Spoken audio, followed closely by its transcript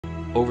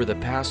Over the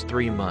past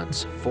 3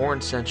 months,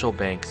 foreign central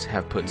banks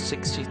have put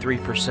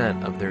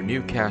 63% of their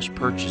new cash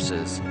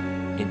purchases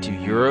into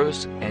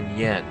euros and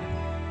yen,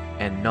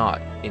 and not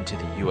into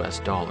the US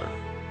dollar.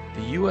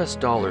 The US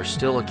dollar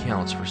still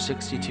accounts for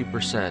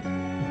 62%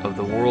 of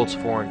the world's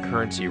foreign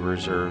currency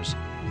reserves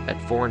at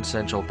foreign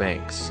central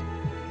banks.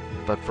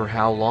 But for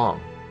how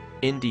long?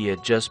 India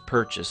just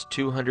purchased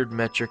 200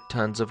 metric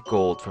tons of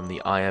gold from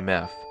the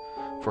IMF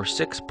for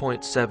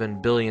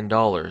 $6.7 billion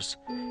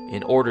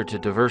in order to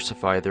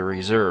diversify their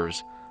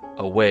reserves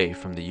away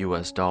from the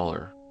US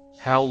dollar.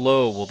 How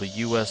low will the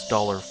US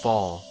dollar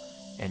fall,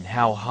 and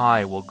how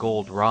high will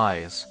gold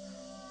rise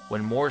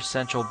when more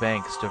central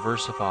banks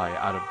diversify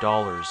out of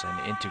dollars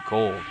and into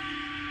gold?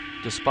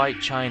 Despite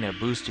China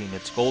boosting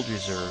its gold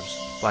reserves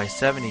by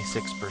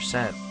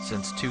 76%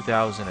 since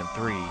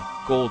 2003,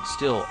 gold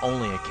still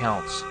only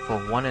accounts for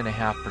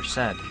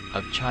 1.5%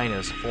 of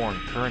China's foreign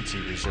currency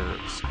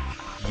reserves.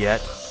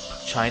 Yet,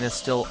 China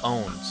still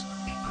owns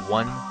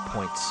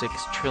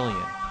 $1.6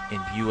 trillion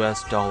in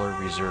US dollar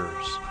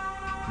reserves.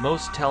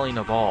 Most telling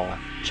of all,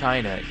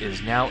 China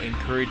is now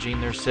encouraging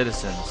their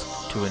citizens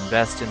to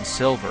invest in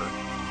silver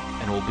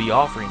and will be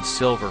offering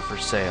silver for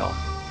sale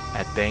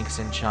at banks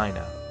in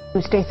China.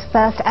 Its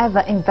first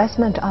ever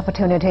investment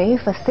opportunity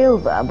for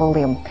silver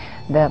bullion.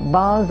 The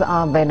bars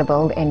are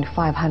available in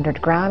 500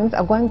 grams,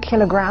 1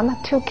 kilogram,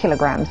 2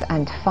 kilograms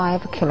and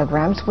 5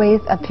 kilograms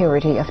with a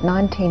purity of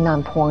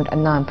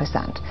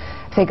 99.9%.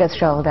 Figures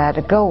show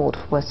that gold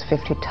was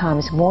 50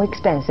 times more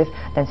expensive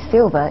than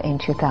silver in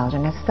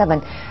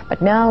 2007,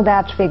 but now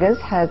that figure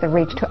has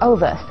reached to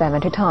over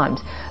 70 times,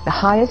 the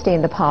highest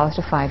in the past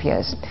 5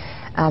 years.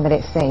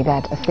 Analysts say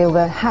that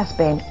silver has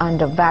been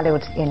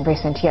undervalued in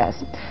recent years.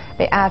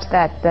 They add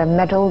that the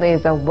metal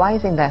is a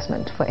wise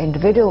investment for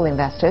individual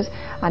investors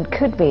and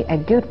could be a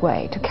good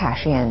way to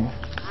cash in.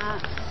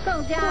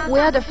 We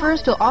are the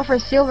first to offer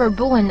silver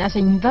bullion as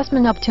an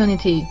investment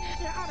opportunity.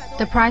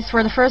 The price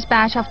for the first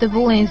batch of the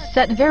bullion is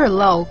set very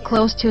low,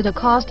 close to the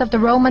cost of the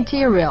raw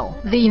material.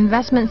 The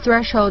investment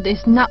threshold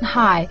is not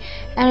high,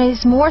 and it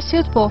is more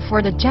suitable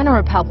for the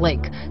general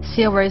public.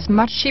 Silver is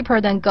much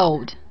cheaper than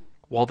gold.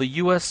 While the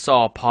U.S.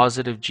 saw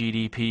positive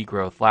GDP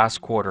growth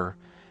last quarter,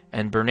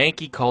 and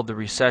Bernanke called the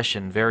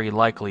recession very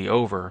likely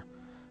over,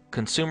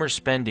 consumer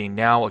spending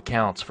now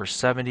accounts for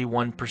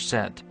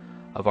 71%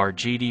 of our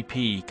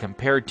GDP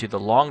compared to the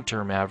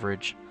long-term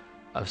average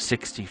of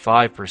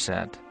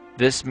 65%.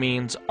 This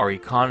means our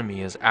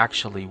economy is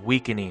actually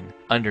weakening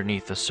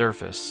underneath the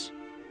surface.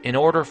 In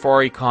order for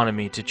our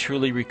economy to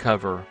truly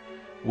recover,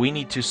 we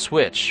need to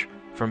switch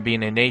from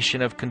being a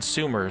nation of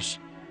consumers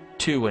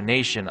to a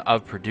nation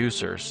of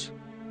producers.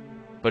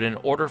 But in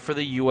order for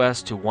the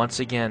U.S. to once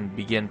again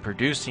begin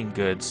producing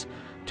goods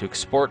to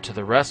export to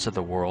the rest of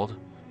the world,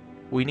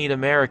 we need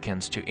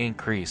Americans to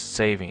increase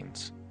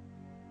savings.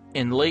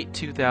 In late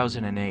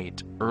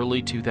 2008,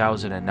 early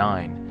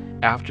 2009,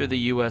 after the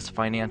U.S.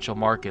 financial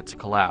markets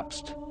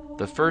collapsed,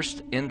 the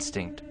first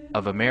instinct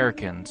of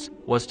Americans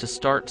was to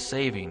start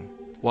saving.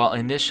 While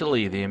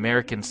initially the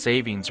American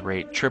savings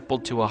rate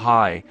tripled to a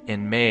high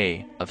in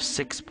May of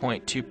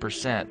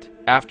 6.2%,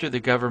 after the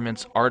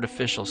government's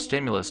artificial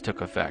stimulus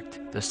took effect,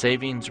 the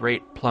savings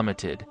rate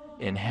plummeted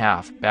in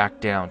half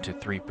back down to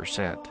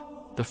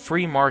 3%. The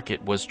free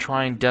market was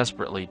trying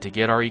desperately to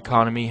get our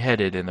economy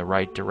headed in the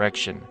right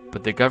direction,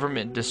 but the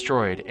government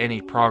destroyed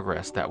any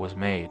progress that was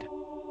made.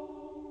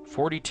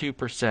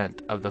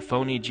 42% of the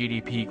phony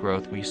GDP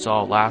growth we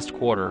saw last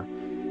quarter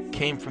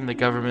came from the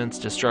government's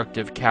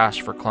destructive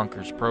Cash for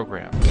Clunkers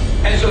program.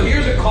 And so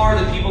here's a car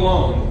that people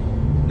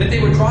own that they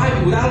were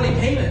driving without any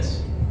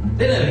payments.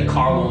 They didn't have any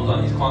car loans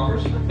on these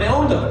clunkers. They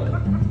owned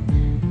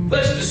them.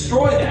 Let's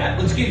destroy that.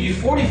 Let's give you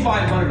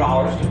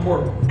 $4,500 to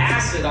pour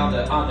acid on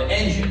the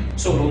engine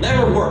so it'll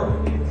never work.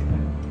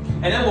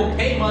 And then we'll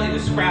pay money to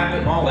scrap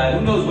it and all that.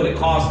 Who knows what it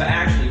costs to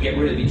actually get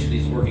rid of each of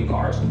these working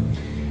cars.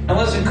 And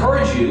let's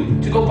encourage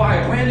you to go buy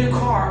a brand new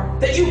car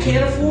that you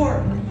can't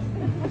afford.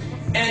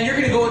 And you're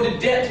going to go into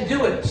debt to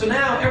do it. So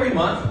now, every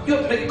month, you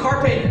have to make a car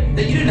payment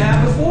that you didn't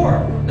have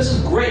before. This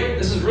is great.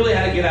 This is really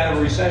how to get out of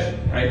a recession,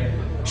 right?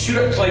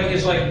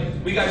 It's like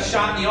we got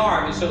shot in the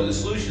arm, and so the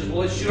solution is, well,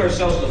 let's shoot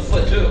ourselves in the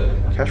foot,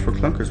 too. Cash for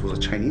Clunkers was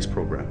a Chinese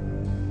program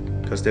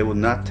because they would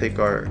not take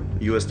our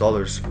US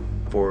dollars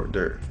for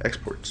their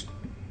exports.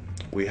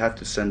 We had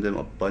to send them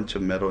a bunch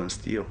of metal and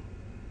steel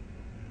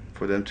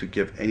for them to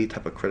give any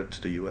type of credit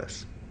to the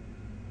US.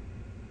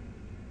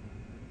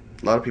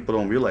 A lot of people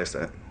don't realize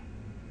that.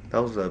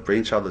 That was a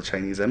brainchild of the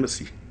Chinese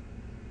embassy,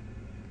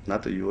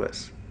 not the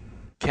U.S.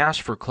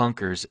 Cash for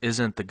Clunkers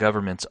isn't the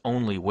government's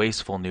only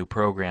wasteful new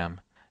program.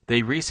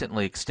 They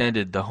recently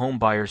extended the home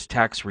buyer's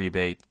tax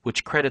rebate,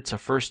 which credits a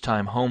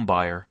first-time home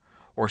buyer,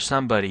 or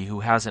somebody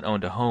who hasn't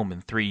owned a home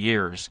in 3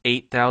 years,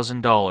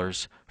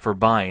 $8,000 for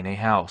buying a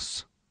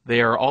house.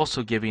 They are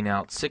also giving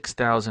out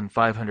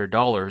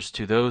 $6,500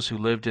 to those who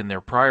lived in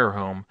their prior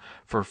home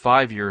for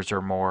 5 years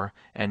or more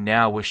and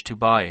now wish to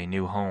buy a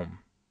new home.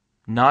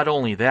 Not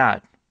only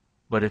that,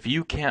 but if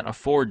you can't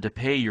afford to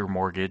pay your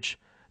mortgage,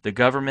 The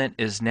government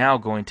is now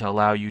going to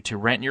allow you to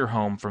rent your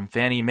home from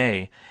Fannie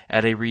Mae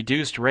at a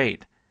reduced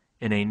rate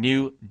in a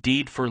new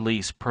Deed for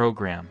Lease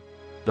program.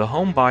 The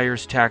Home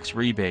Buyers Tax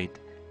Rebate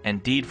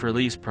and Deed for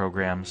Lease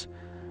programs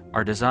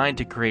are designed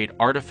to create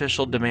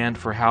artificial demand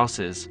for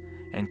houses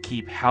and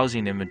keep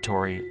housing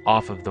inventory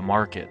off of the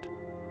market.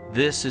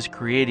 This is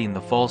creating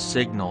the false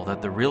signal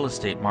that the real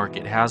estate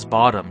market has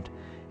bottomed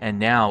and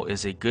now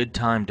is a good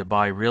time to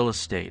buy real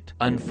estate.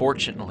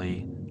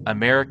 Unfortunately,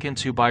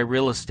 Americans who buy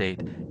real estate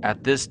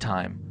at this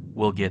time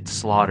will get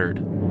slaughtered.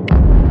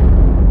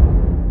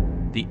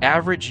 The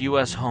average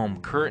U.S. home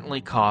currently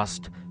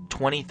costs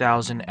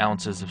 20,000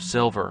 ounces of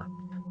silver.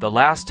 The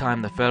last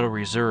time the Federal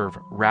Reserve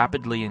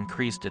rapidly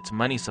increased its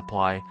money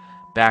supply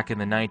back in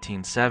the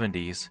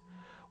 1970s,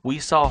 we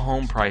saw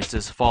home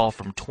prices fall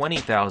from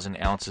 20,000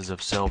 ounces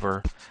of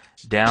silver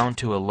down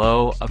to a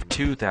low of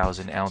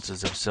 2,000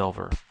 ounces of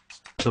silver.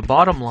 The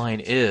bottom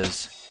line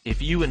is, if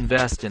you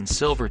invest in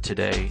silver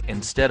today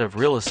instead of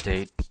real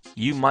estate,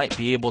 you might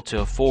be able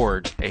to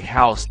afford a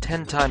house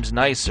 10 times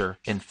nicer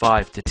in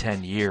 5 to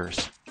 10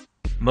 years.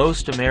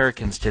 Most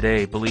Americans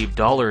today believe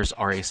dollars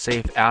are a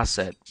safe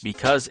asset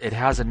because it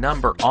has a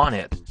number on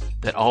it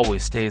that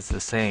always stays the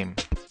same,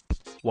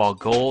 while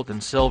gold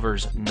and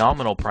silver's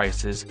nominal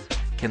prices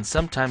can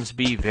sometimes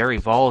be very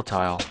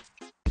volatile.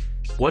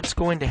 What's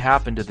going to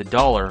happen to the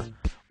dollar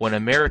when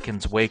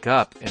Americans wake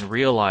up and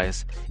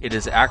realize it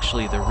is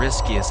actually the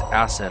riskiest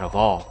asset of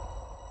all?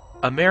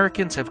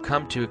 Americans have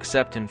come to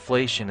accept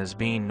inflation as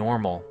being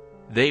normal.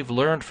 They've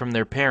learned from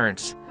their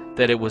parents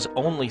that it was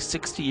only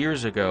 60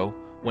 years ago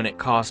when it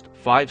cost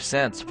 5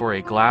 cents for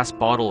a glass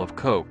bottle of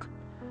Coke,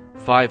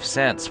 5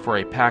 cents for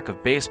a pack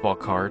of baseball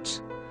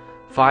cards,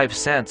 5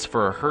 cents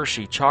for a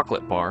Hershey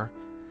chocolate bar,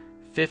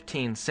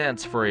 15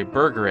 cents for a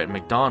burger at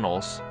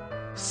McDonald's,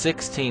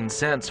 16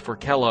 cents for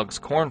Kellogg's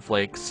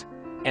cornflakes,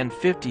 and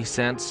 50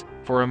 cents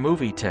for a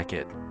movie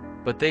ticket.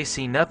 But they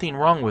see nothing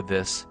wrong with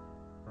this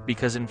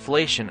because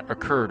inflation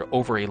occurred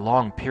over a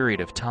long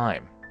period of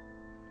time.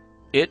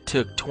 It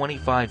took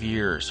 25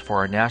 years for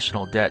our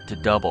national debt to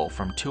double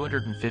from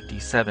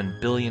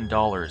 $257 billion in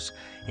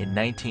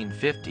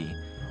 1950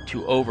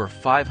 to over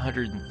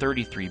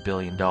 $533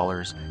 billion in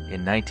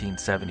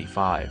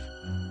 1975.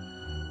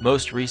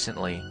 Most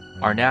recently,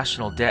 our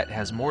national debt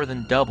has more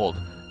than doubled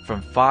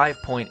from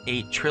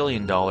 $5.8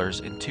 trillion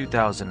in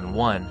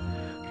 2001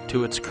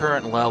 to its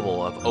current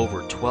level of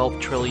over $12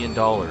 trillion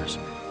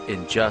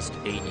in just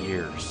 8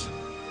 years.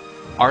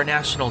 Our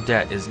national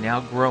debt is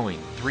now growing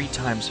 3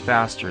 times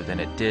faster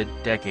than it did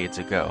decades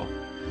ago,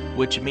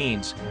 which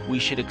means we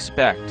should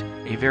expect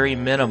a very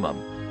minimum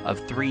of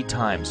 3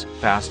 times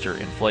faster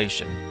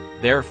inflation.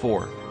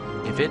 Therefore,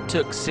 if it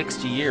took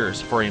 60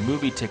 years for a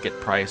movie ticket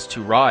price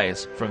to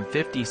rise from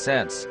 50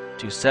 cents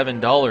to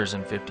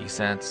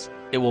 $7.50,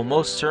 it will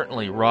most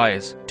certainly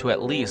rise to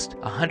at least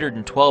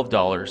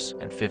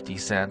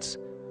 $112.50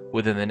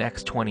 within the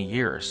next 20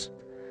 years.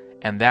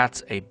 And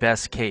that's a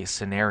best case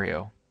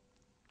scenario.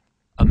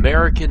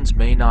 Americans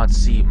may not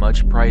see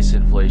much price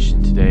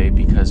inflation today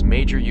because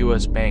major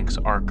U.S. banks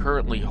are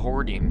currently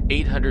hoarding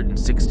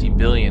 $860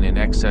 billion in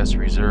excess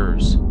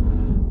reserves.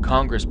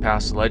 Congress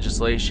passed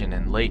legislation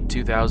in late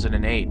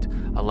 2008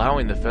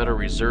 allowing the Federal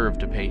Reserve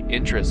to pay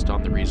interest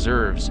on the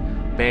reserves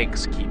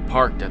banks keep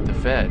parked at the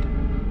Fed.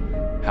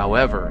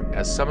 However,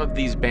 as some of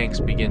these banks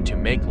begin to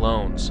make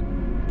loans,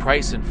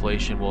 price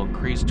inflation will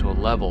increase to a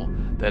level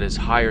that is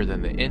higher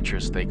than the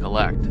interest they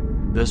collect.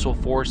 This will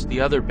force the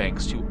other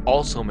banks to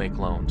also make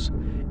loans,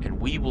 and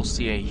we will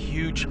see a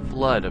huge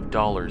flood of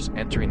dollars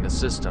entering the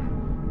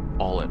system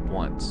all at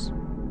once.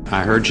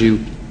 I heard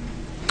you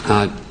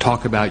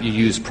talk about you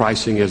use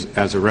pricing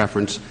as a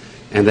reference,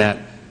 and that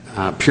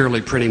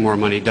purely printing more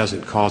money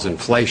doesn't cause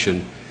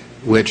inflation,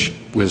 which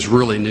was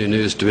really new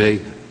news to me.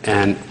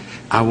 And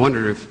I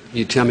wonder if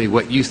you tell me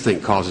what you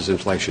think causes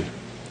inflation.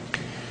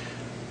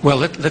 Well,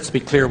 let's be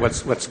clear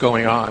what's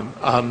going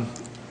on.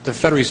 The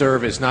Federal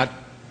Reserve is not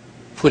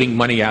putting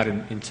money out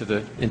into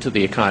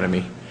the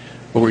economy.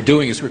 What we're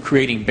doing is we're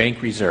creating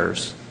bank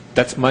reserves.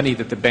 That's money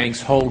that the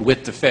banks hold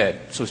with the Fed.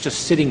 So it's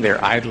just sitting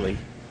there idly.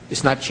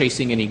 It's not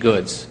chasing any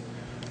goods.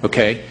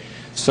 Okay?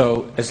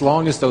 So as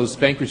long as those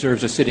bank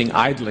reserves are sitting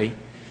idly,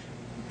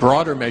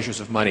 broader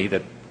measures of money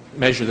that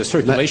measure the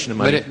circulation of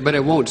money. But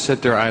it won't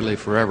sit there idly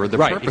forever. The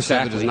purpose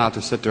of it is not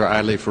to sit there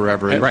idly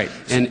forever. And, right.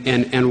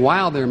 And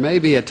while there may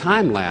be a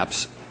time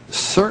lapse,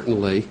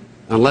 certainly,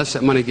 unless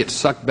that money gets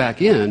sucked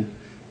back in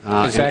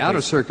and out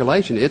of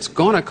circulation, it's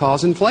going to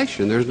cause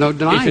inflation. There's no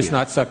denying it. If it's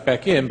not sucked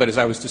back in, but as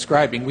I was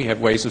describing, we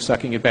have ways of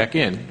sucking it back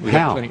in.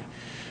 How?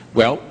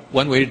 Well,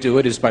 one way to do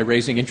it is by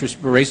raising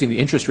the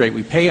interest rate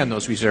we pay on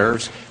those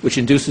reserves, which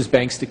induces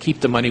banks to keep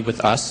the money with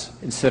us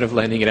instead of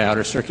lending it out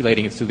or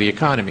circulating it through the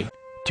economy.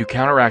 To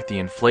counteract the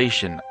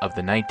inflation of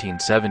the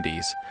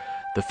 1970s,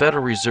 the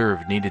Federal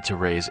Reserve needed to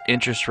raise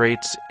interest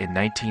rates in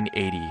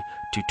 1980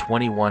 to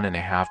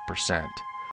 21.5%.